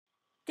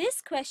This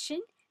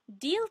question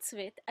deals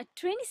with a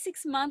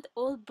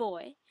 26-month-old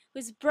boy who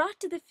is brought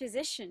to the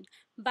physician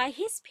by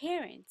his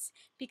parents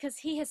because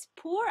he has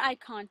poor eye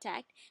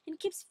contact and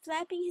keeps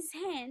flapping his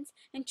hands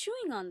and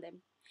chewing on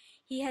them.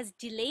 He has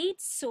delayed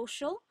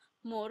social,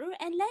 motor,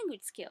 and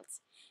language skills.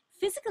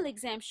 Physical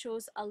exam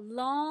shows a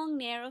long,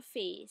 narrow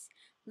face,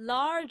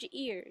 large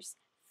ears,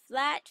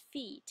 flat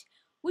feet.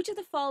 Which of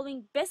the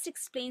following best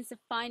explains the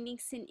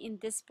findings seen in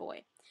this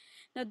boy?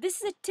 Now,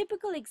 this is a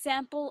typical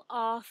example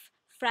of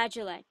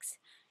Fragile X.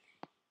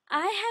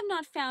 I have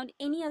not found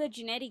any other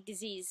genetic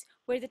disease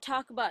where they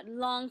talk about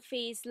long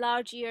face,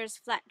 large ears,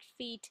 flat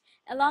feet,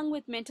 along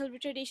with mental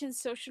retardation,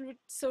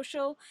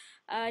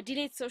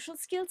 delayed social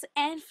skills,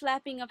 and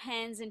flapping of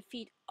hands and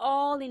feet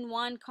all in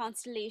one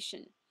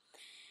constellation.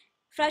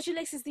 Fragile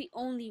X is the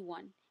only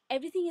one.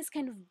 Everything is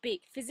kind of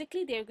big.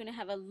 Physically, they're going to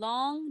have a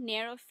long,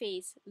 narrow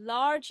face,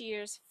 large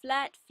ears,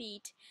 flat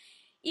feet.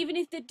 Even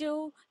if they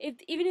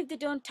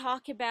don't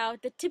talk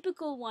about the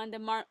typical one,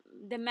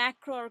 the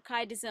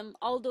macroorchidism,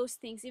 all those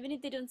things, even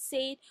if they don't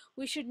say it,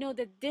 we should know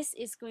that this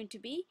is going to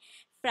be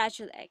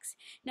Fragile X.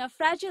 Now,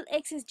 Fragile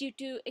X is due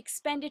to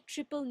expanded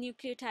triple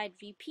nucleotide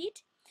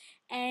repeat.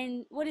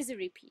 And what is a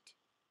repeat?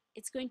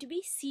 It's going to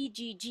be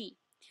CGG.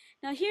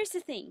 Now, here's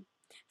the thing.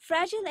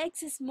 Fragile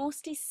X is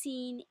mostly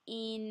seen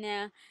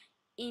in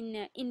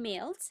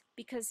males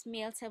because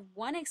males have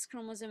one X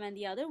chromosome and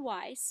the other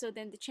Y, so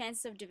then the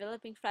chance of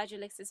developing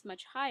Fragile X is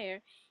much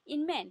higher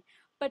in men.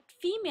 But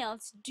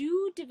females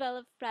do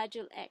develop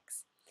Fragile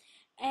X.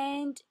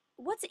 And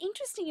what's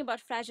interesting about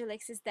Fragile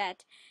X is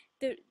that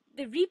the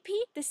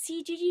repeat, the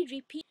CGG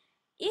repeat,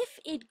 if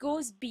it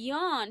goes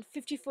beyond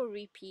 54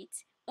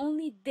 repeats,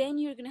 only then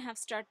you're going to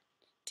start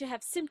to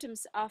have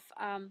symptoms of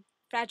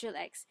Fragile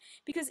X.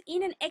 Because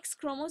in an X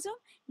chromosome,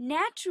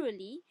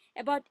 naturally,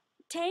 about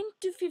 10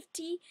 to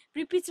 50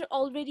 repeats are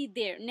already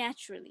there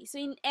naturally. So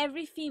in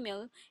every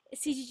female,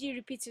 CGG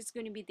repeats is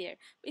going to be there.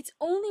 It's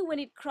only when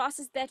it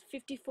crosses that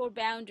 54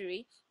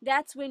 boundary,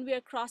 that's when we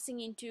are crossing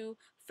into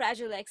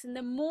Fragile X. And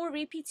the more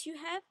repeats you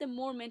have, the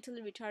more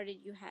mentally retarded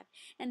you have.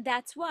 And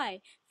that's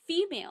why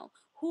female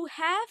who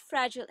have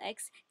Fragile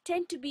X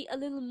tend to be a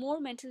little more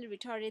mentally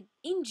retarded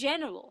in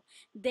general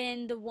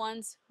than the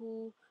ones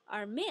who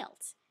are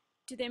males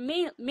to their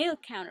male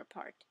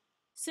counterpart.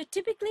 So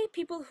typically,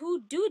 people who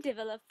do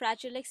develop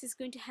Fragile X is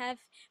going to have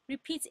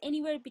repeats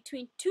anywhere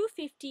between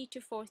 250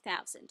 to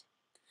 4,000.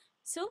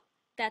 So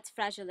that's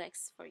Fragile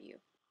X for you.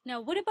 Now,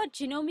 what about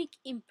genomic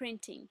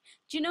imprinting?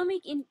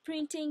 Genomic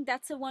imprinting,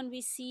 that's the one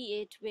we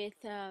see it with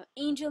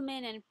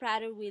Angelman and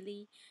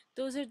Prader-Willi.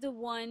 Those are the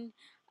one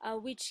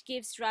which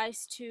gives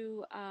rise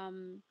to,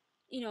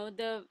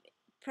 the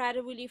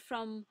Prader-Willi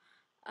from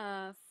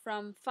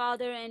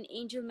father and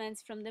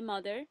Angelman's from the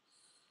mother.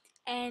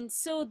 And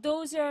so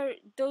those are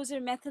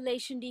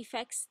methylation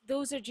defects.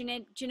 Those are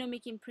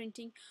genomic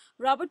imprinting.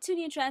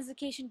 Robertsonian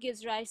translocation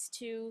gives rise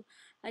to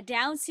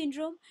Down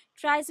syndrome.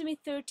 Trisomy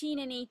 13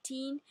 and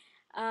 18.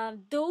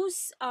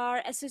 Those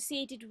are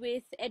associated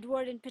with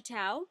Edward and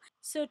Patau.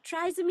 So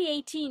trisomy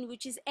 18,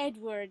 which is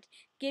Edward,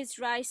 gives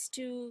rise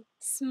to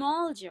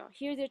small jaw.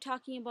 Here they're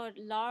talking about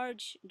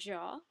large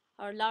jaw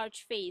or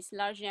large face,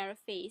 large narrow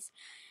face.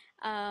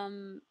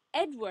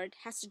 Edward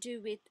has to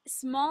do with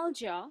small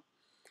jaw.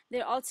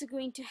 They're also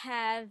going to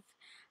have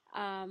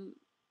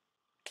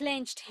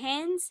clenched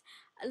hands,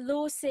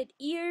 low set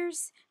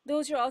ears.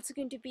 Those are also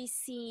going to be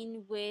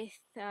seen with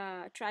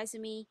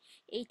trisomy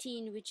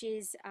 18, which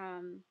is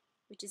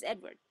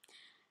Edward.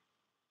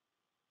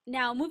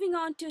 Now moving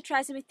on to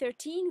trisomy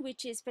 13,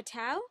 which is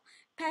Patau.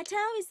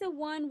 Patau is the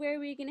one where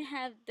we're going to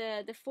have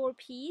the 4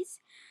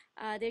 P's.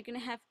 They're going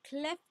to have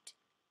cleft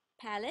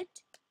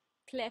palate,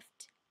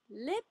 cleft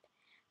lip,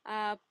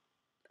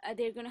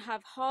 they're going to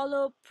have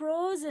hollow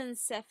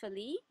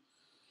prosencephaly,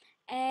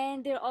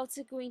 and they're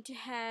also going to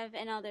have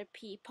another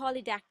P,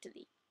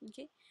 polydactyly.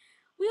 Okay,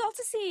 we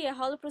also see a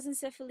hollow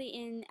prosencephaly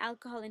in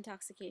alcohol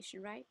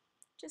intoxication, right?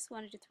 Just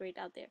wanted to throw it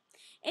out there.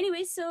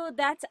 Anyway, so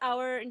that's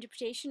our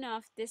interpretation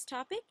of this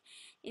topic.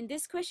 In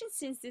this question,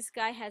 since this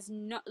guy has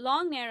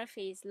long narrow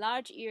face,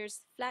 large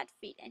ears, flat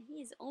feet, and he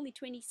is only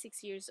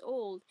 26 years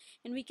old,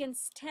 and we can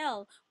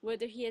tell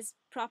whether he has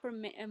proper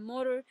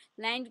motor,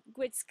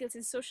 language skills,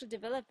 and social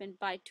development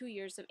by 2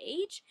 years of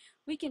age,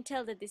 we can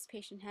tell that this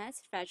patient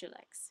has Fragile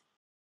X.